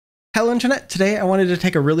Hello Internet, today I wanted to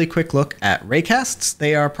take a really quick look at raycasts.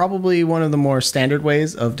 They are probably one of the more standard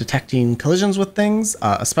ways of detecting collisions with things,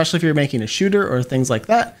 especially if you're making a shooter or things like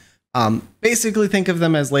that. Basically think of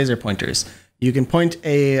them as laser pointers. You can point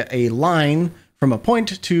a line from a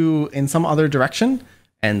point to in some other direction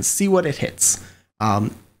and see what it hits.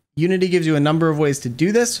 Unity gives you a number of ways to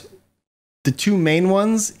do this. The two main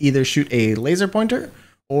ones either shoot a laser pointer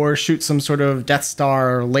or shoot some sort of Death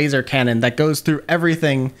Star laser cannon that goes through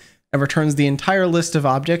everything and returns the entire list of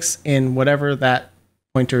objects in whatever that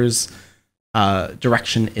pointer's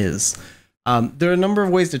direction is. There are a number of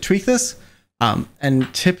ways to tweak this,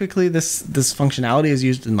 and typically this functionality is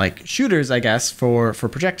used in like shooters, I guess, for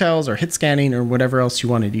projectiles or hit scanning or whatever else you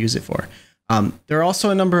wanted to use it for. There are also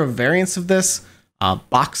a number of variants of this.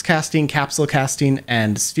 Box casting, capsule casting,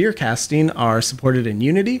 and sphere casting are supported in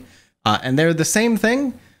Unity, and they're the same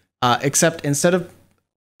thing, except instead of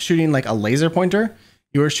shooting like a laser pointer,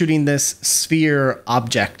 you're shooting this sphere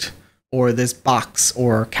object or this box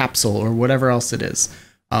or capsule or whatever else it is.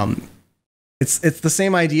 It's the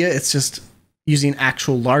same idea. It's just using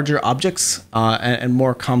actual larger objects and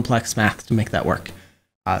more complex math to make that work.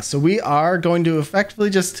 So we are going to effectively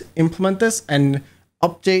just implement this and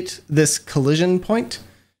update this collision point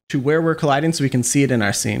to where we're colliding so we can see it in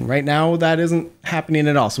our scene. Right now, that isn't happening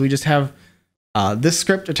at all. So we just have this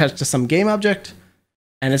script attached to some game object,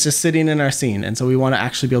 and it's just sitting in our scene. And so we want to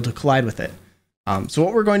actually be able to collide with it. So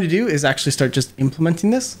what we're going to do is actually start just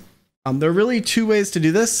implementing this. There are really two ways to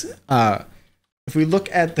do this. If we look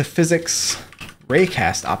at the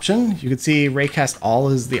Physics.Raycast option, you can see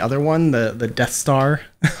RaycasTall is the other one, the Death Star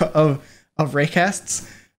of Raycasts.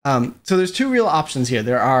 So there's two real options here.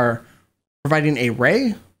 There are providing a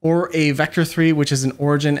ray or a vector3, which is an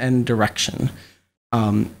origin and direction.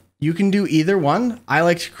 You can do either one. I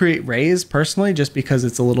like to create rays personally, just because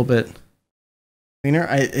it's a little bit cleaner.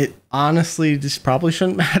 It honestly just probably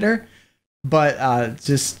shouldn't matter, but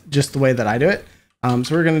just the way that I do it. So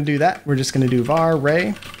we're going to do that. We're just going to do var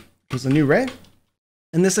ray equals a new ray.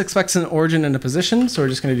 And this expects an origin and a position. So we're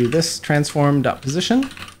just going to do this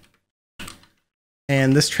transform.position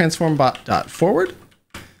and this transform.forward.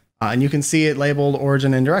 And you can see it labeled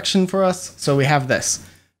origin and direction for us. So we have this.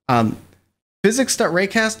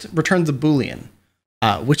 Physics.Raycast returns a Boolean,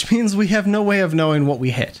 which means we have no way of knowing what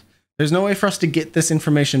we hit. There's no way for us to get this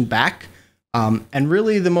information back. And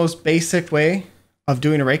really the most basic way of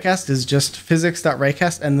doing a raycast is just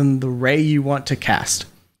Physics.Raycast and then the ray you want to cast.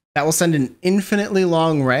 That will send an infinitely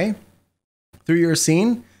long ray through your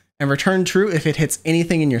scene and return true if it hits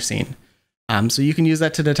anything in your scene. So you can use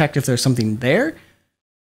that to detect if there's something there.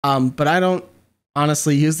 But I don't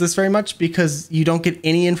honestly use this very much because you don't get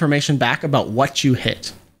any information back about what you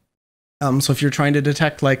hit. So if you're trying to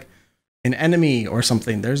detect like an enemy or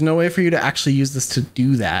something, there's no way for you to actually use this to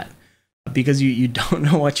do that because you don't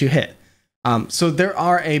know what you hit. So there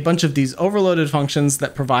are a bunch of these overloaded functions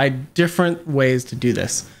that provide different ways to do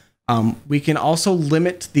this. We can also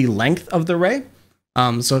limit the length of the ray.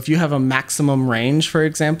 So if you have a maximum range, for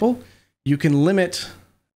example, you can limit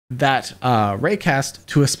that raycast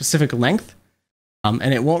to a specific length.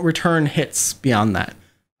 And it won't return hits beyond that.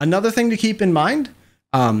 Another thing to keep in mind,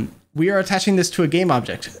 we are attaching this to a game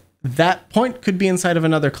object. That point could be inside of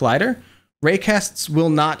another collider. Raycasts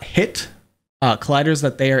will not hit colliders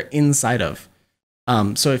that they are inside of.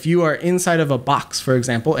 So if you are inside of a box, for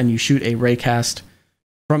example, and you shoot a raycast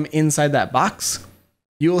from inside that box,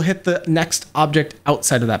 you will hit the next object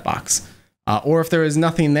outside of that box. Or if there is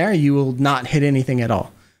nothing there, you will not hit anything at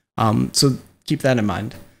all. So keep that in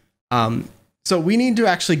mind. So we need to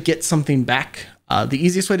actually get something back. The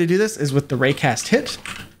easiest way to do this is with the raycast hit.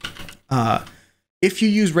 If you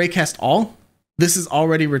use raycasTall, this is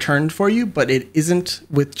already returned for you, but it isn't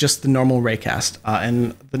with just the normal raycast.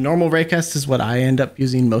 And the normal raycast is what I end up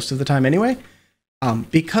using most of the time anyway.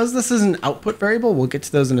 Because this is an output variable, we'll get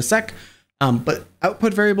to those in a sec. But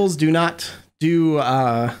output variables do not do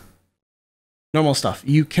normal stuff.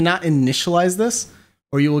 You cannot initialize this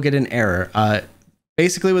or you will get an error.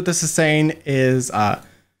 Basically what this is saying is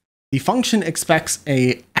the function expects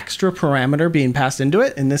a extra parameter being passed into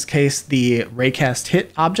it, in this case the raycast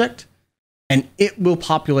hit object, and it will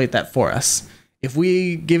populate that for us. If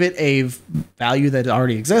we give it a value that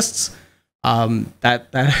already exists, that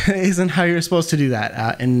isn't how you're supposed to do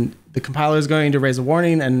that. And the compiler is going to raise a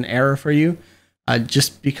warning and an error for you,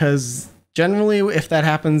 just because generally if that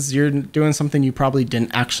happens, you're doing something you probably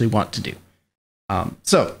didn't actually want to do.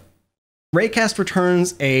 So Raycast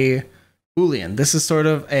returns a Boolean. This is sort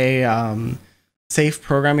of a safe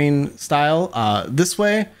programming style. This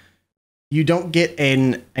way, you don't get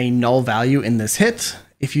a null value in this hit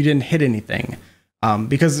if you didn't hit anything.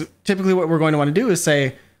 Because typically what we're going to want to do is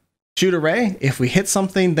say, shoot array, if we hit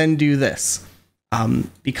something, then do this.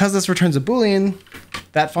 Because this returns a Boolean,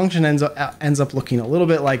 that function ends up looking a little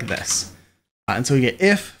bit like this. And so we get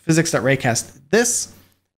if Physics.Raycast this,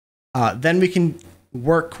 then we can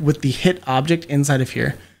work with the hit object inside of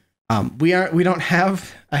here. We don't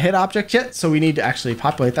have a hit object yet, so we need to actually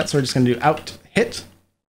populate that. So we're just going to do out hit,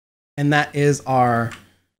 and that is our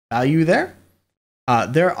value there.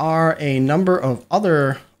 There are a number of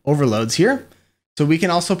other overloads here. So we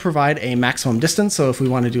can also provide a maximum distance. So if we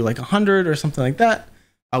want to do like 100 or something like that,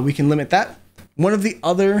 we can limit that. One of the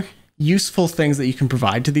other useful things that you can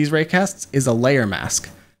provide to these raycasts is a layer mask.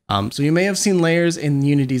 So you may have seen layers in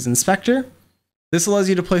Unity's inspector. This allows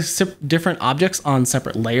you to place different objects on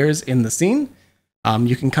separate layers in the scene.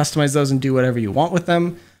 You can customize those and do whatever you want with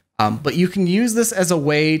them. But you can use this as a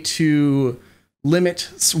way to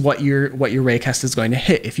limit what your raycast is going to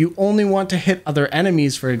hit. If you only want to hit other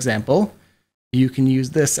enemies, for example, you can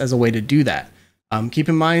use this as a way to do that. Keep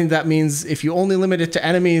in mind that means if you only limit it to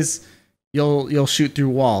enemies, you'll shoot through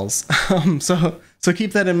walls. So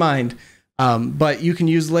keep that in mind. But you can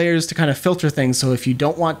use layers to kind of filter things. So if you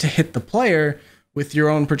don't want to hit the player with your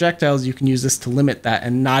own projectiles, you can use this to limit that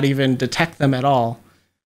and not even detect them at all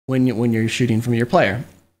when you're shooting from your player.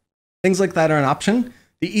 Things like that are an option.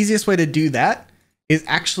 The easiest way to do that is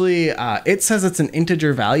actually, it says it's an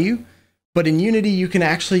integer value, but in Unity, you can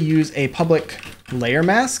actually use a public layer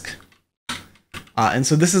mask. And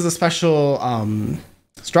so this is a special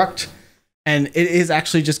struct, and it is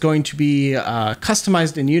actually just going to be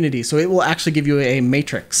customized in Unity. So it will actually give you a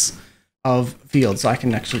matrix of fields. So I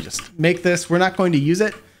can actually just make this. We're not going to use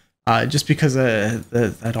it just because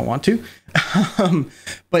I don't want to.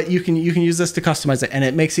 But you can use this to customize it, and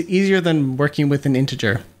it makes it easier than working with an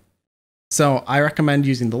integer. So I recommend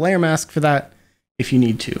using the layer mask for that if you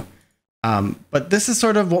need to. But this is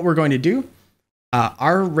sort of what we're going to do.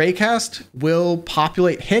 Our raycast will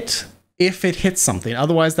populate hit if it hits something.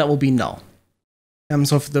 Otherwise, that will be null.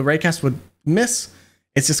 So if the raycast would miss,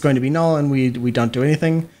 it's just going to be null, and we don't do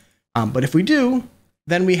anything. But if we do,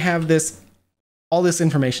 then we have all this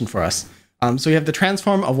information for us. So we have the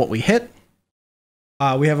transform of what we hit.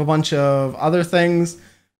 We have a bunch of other things.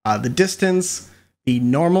 The distance, the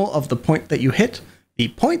normal of the point that you hit, the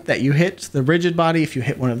point that you hit, the rigid body if you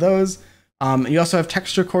hit one of those. You also have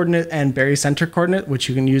texture coordinate and barycenter coordinate, which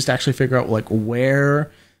you can use to actually figure out like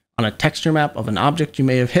where on a texture map of an object you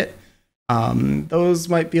may have hit. Those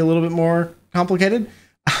might be a little bit more complicated.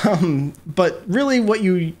 But really what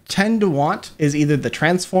you tend to want is either the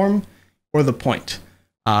transform or the point.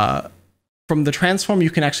 From the transform, you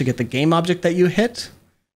can actually get the game object that you hit.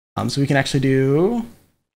 So we can actually do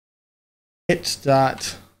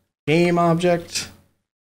hit.game object.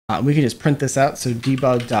 We can just print this out. So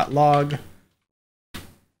debug.log.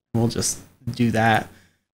 We'll just do that.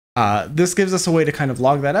 This gives us a way to kind of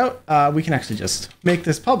log that out. We can actually just make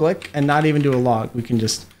this public and not even do a log. We can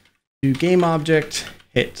just do game object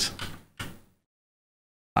hit.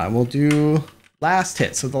 We'll do last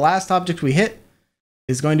hit. So the last object we hit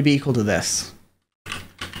is going to be equal to this.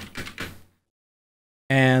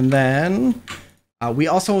 And then we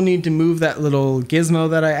also need to move that little gizmo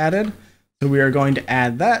that I added. So we are going to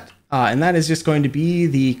add that. And that is just going to be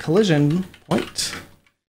the collision point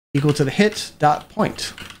equal to the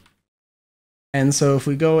hit.point. And so if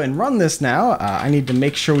we go and run this now, I need to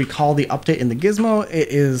make sure we call the update in the gizmo. It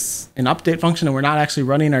is an update function, and we're not actually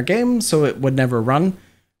running our game, so it would never run.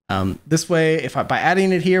 This way, by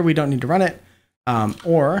adding it here, we don't need to run it.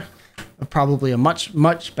 Or probably a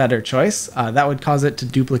much better choice, that would cause it to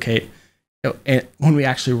duplicate when we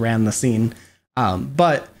actually ran the scene.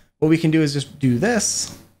 But what we can do is just do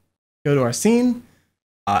this, go to our scene.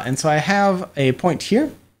 And so I have a point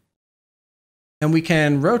here, and we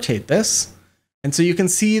can rotate this. And so you can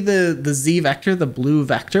see the Z vector, the blue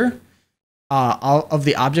vector of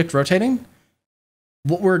the object rotating.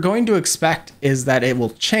 What we're going to expect is that it will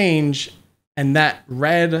change, and that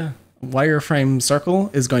red wireframe circle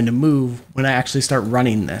is going to move when I actually start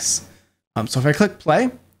running this. So if I click play,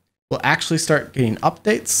 we'll actually start getting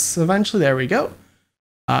updates eventually. There we go.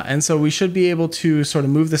 And so we should be able to sort of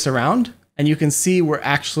move this around, and you can see we're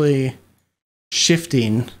actually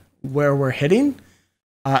shifting where we're hitting,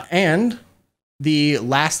 and the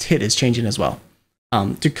last hit is changing as well.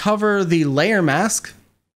 To cover the layer mask,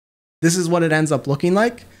 this is what it ends up looking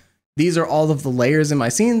like. These are all of the layers in my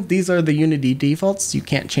scene. These are the Unity defaults. You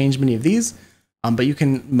can't change many of these, but you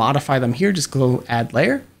can modify them here. Just go add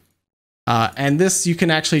layer. And this, you can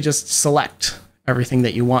actually just select everything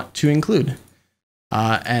that you want to include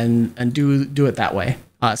and do it that way.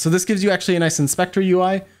 So this gives you actually a nice inspector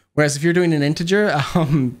UI Whereas if you're doing an integer,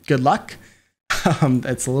 good luck.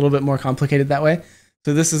 It's a little bit more complicated that way.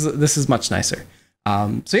 So this is much nicer.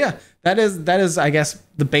 So yeah, that is I guess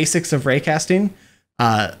the basics of raycasting.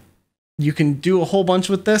 You can do a whole bunch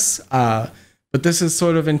with this, but this is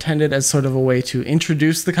sort of intended as sort of a way to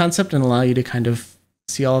introduce the concept and allow you to kind of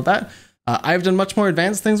see all of that. I've done much more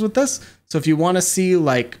advanced things with this. So if you want to see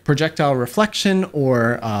like projectile reflection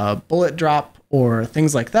or bullet drop or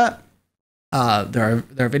things like that, there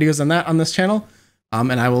are videos on that on this channel.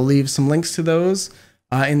 And I will leave some links to those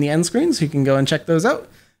in the end screen, so you can go and check those out.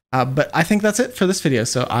 But I think that's it for this video,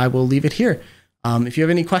 so I will leave it here. If you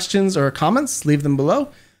have any questions or comments, leave them below.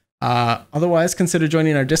 Otherwise, consider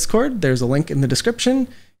joining our Discord. There's a link in the description.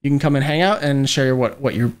 You can come and hang out and share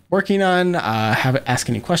what you're working on, ask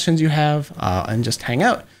any questions you have, and just hang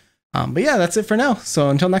out. But yeah, that's it for now. So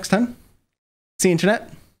until next time, see you, Internet.